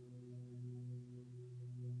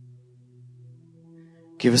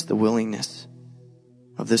 Give us the willingness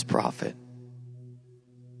of this prophet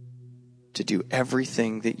to do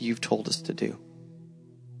everything that you've told us to do.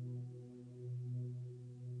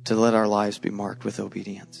 To let our lives be marked with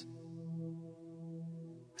obedience.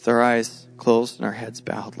 With our eyes closed and our heads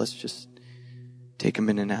bowed, let's just take a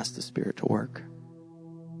minute and ask the Spirit to work.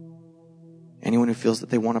 Anyone who feels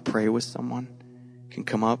that they want to pray with someone can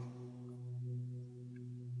come up.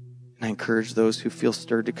 And I encourage those who feel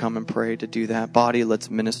stirred to come and pray to do that. Body, let's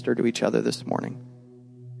minister to each other this morning.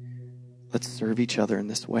 Let's serve each other in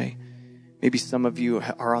this way. Maybe some of you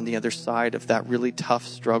are on the other side of that really tough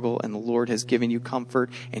struggle and the Lord has given you comfort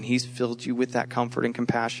and he's filled you with that comfort and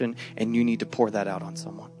compassion and you need to pour that out on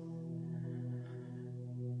someone.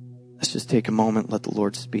 Let's just take a moment, let the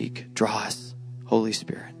Lord speak. Draw us, Holy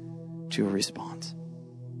Spirit, to a response.